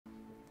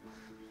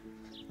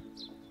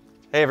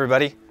Hey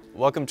everybody,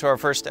 welcome to our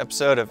first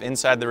episode of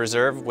Inside the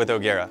Reserve with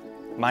O'Gara.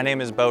 My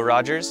name is Bo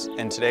Rogers,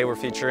 and today we're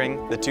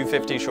featuring the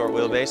 250 short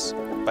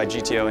wheelbase by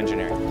GTO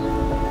Engineering.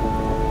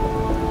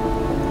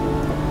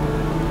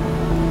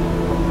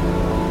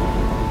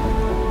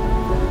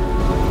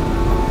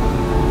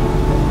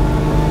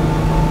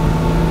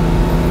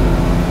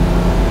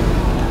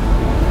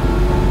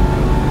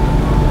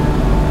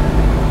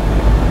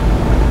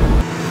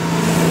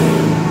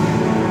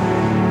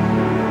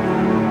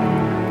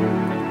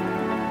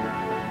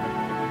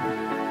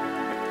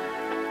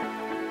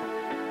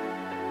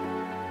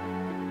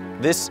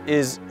 This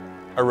is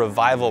a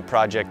revival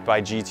project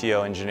by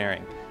GTO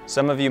Engineering.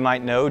 Some of you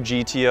might know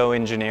GTO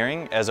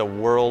Engineering as a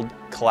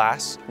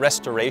world-class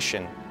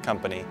restoration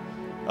company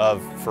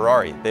of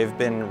Ferrari. They've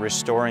been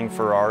restoring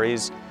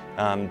Ferraris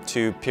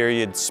to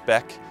period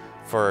spec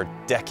for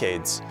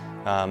decades.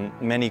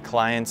 Many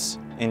clients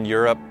in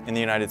Europe, in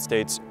the United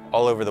States,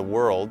 all over the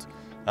world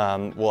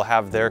will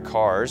have their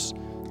cars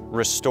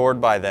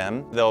restored by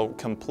them. They'll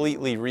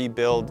completely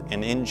rebuild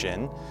an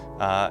engine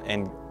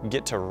and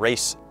get to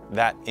race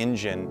that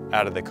engine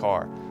out of the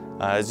car.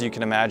 As you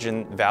can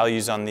imagine,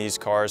 values on these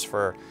cars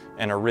for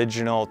an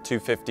original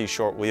 250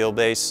 short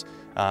wheelbase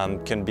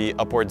can be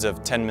upwards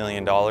of $10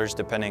 million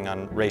depending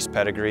on race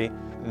pedigree.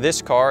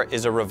 This car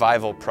is a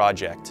revival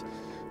project.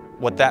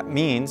 What that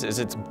means is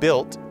it's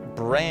built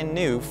brand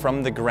new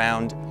from the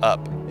ground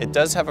up. It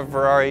does have a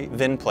Ferrari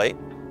VIN plate.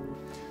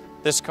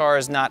 This car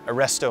is not a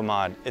resto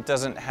mod. It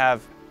doesn't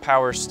have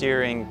power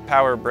steering,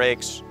 power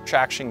brakes,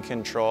 traction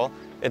control.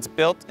 It's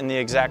built in the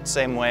exact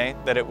same way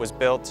that it was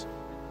built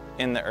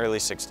in the early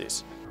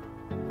 60s.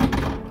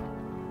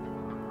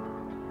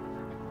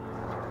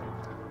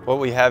 What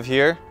we have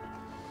here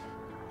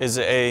is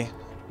a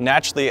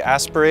naturally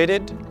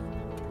aspirated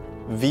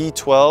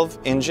V12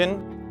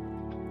 engine.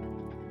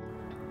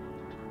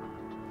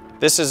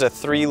 This is a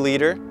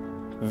 3-liter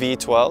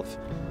V12.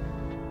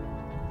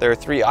 There are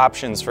 3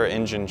 options for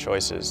engine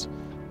choices: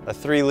 a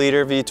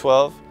 3-liter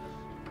V12,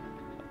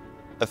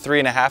 a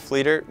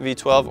 3.5-liter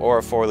V12, or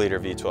a 4-liter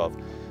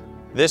V12.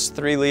 This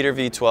 3-liter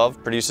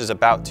V12 produces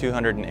about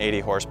 280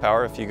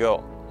 horsepower. If you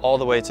go all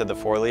the way to the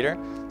 4-liter,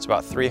 it's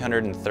about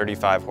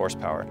 335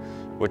 horsepower,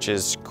 which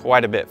is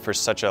quite a bit for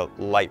such a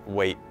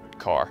lightweight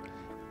car.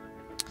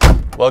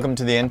 Welcome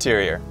to the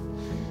interior.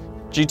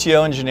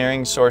 GTO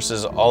Engineering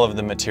sources all of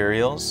the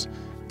materials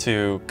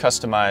to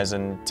customize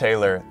and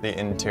tailor the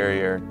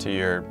interior to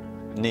your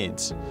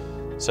needs.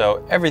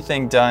 So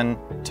everything done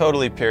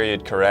totally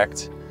period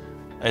correct.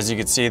 As you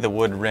can see, the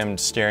wood-rimmed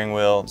steering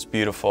wheel is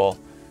beautiful.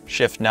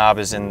 Shift knob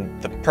is in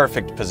the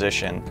perfect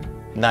position.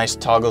 Nice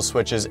toggle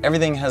switches.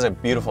 Everything has a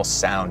beautiful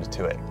sound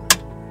to it,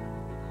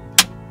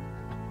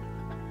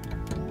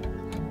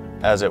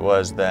 as it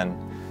was then.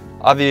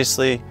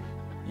 Obviously,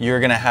 you're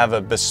gonna have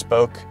a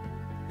bespoke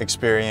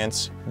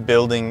experience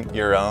building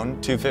your own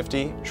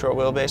 250 short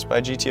wheelbase by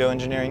GTO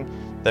Engineering.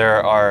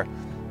 There are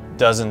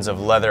dozens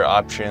of leather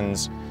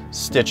options,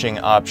 stitching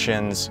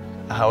options.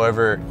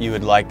 However you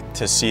would like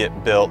to see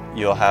it built,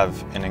 you'll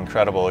have an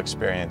incredible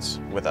experience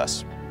with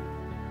us.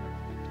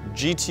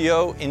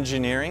 GTO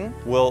Engineering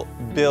will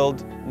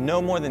build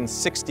no more than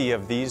 60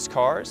 of these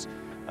cars.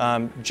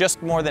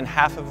 Just more than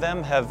half of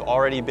them have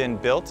already been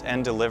built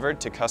and delivered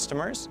to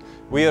customers.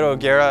 We at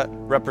O'Gara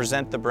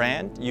represent the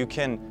brand. You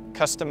can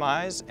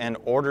customize and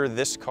order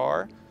this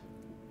car.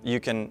 You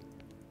can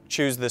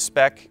choose the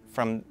spec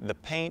from the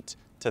paint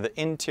to the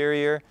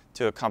interior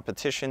to a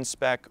competition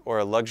spec or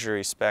a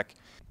luxury spec.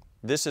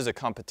 This is a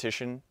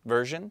competition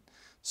version,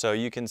 so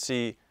you can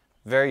see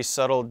very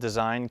subtle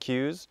design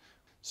cues.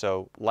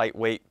 So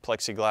lightweight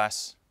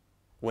plexiglass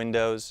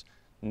windows,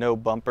 no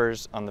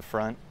bumpers on the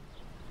front.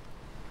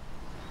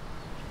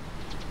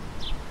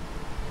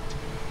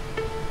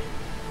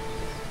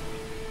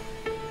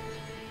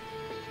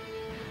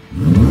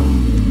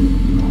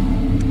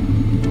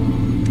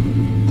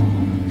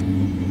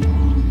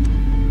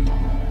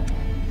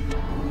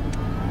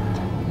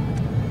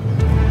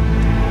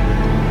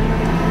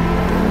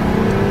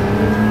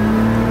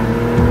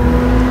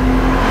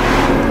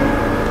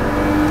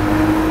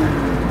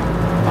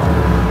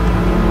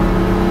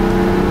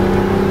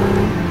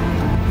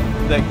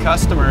 The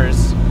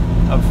customers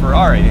of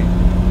Ferrari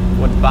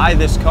would buy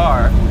this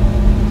car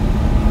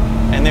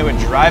and they would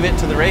drive it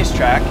to the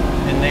racetrack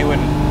and they would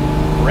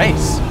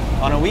race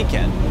on a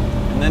weekend,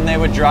 and then they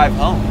would drive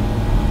home.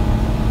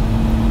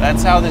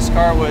 That's how this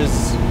car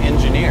was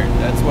engineered.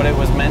 That's what it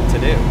was meant to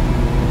do.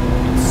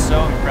 It's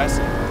so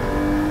impressive.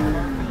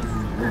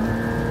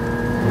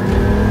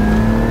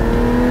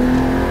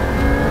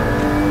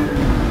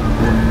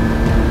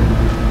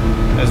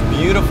 As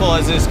beautiful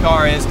as this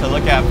car is to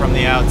look at from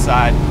the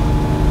outside,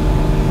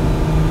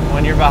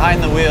 when you're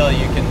behind the wheel,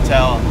 you can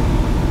tell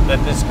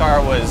that this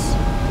car was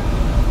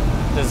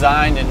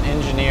designed and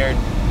engineered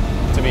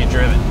to be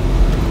driven.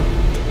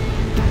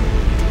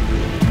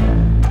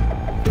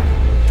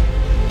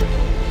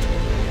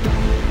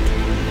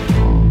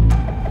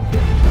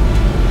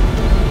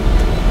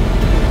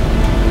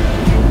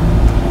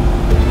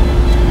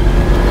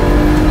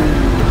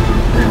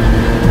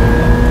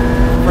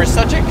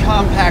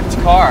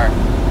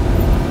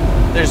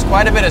 There's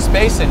quite a bit of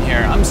space in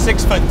here. I'm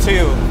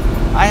 6'2".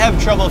 I have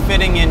trouble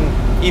fitting in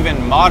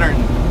even modern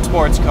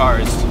sports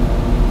cars.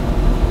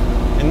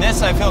 In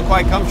this, I feel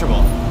quite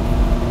comfortable.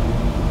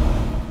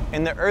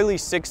 In the early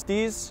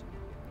 60s,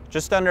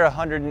 just under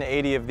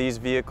 180 of these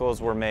vehicles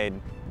were made.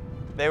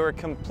 They were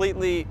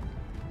completely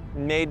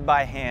made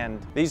by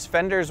hand. These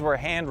fenders were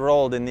hand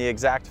rolled in the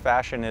exact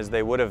fashion as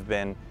they would have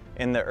been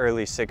in the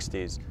early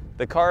 60s.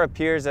 The car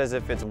appears as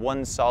if it's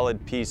one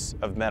solid piece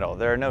of metal.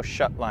 There are no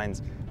shut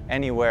lines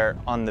anywhere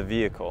on the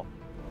vehicle.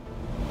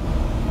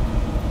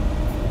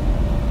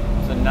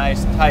 It's a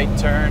nice tight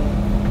turn.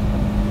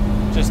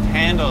 Just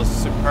handles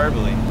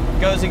superbly.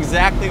 Goes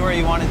exactly where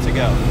you want it to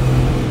go.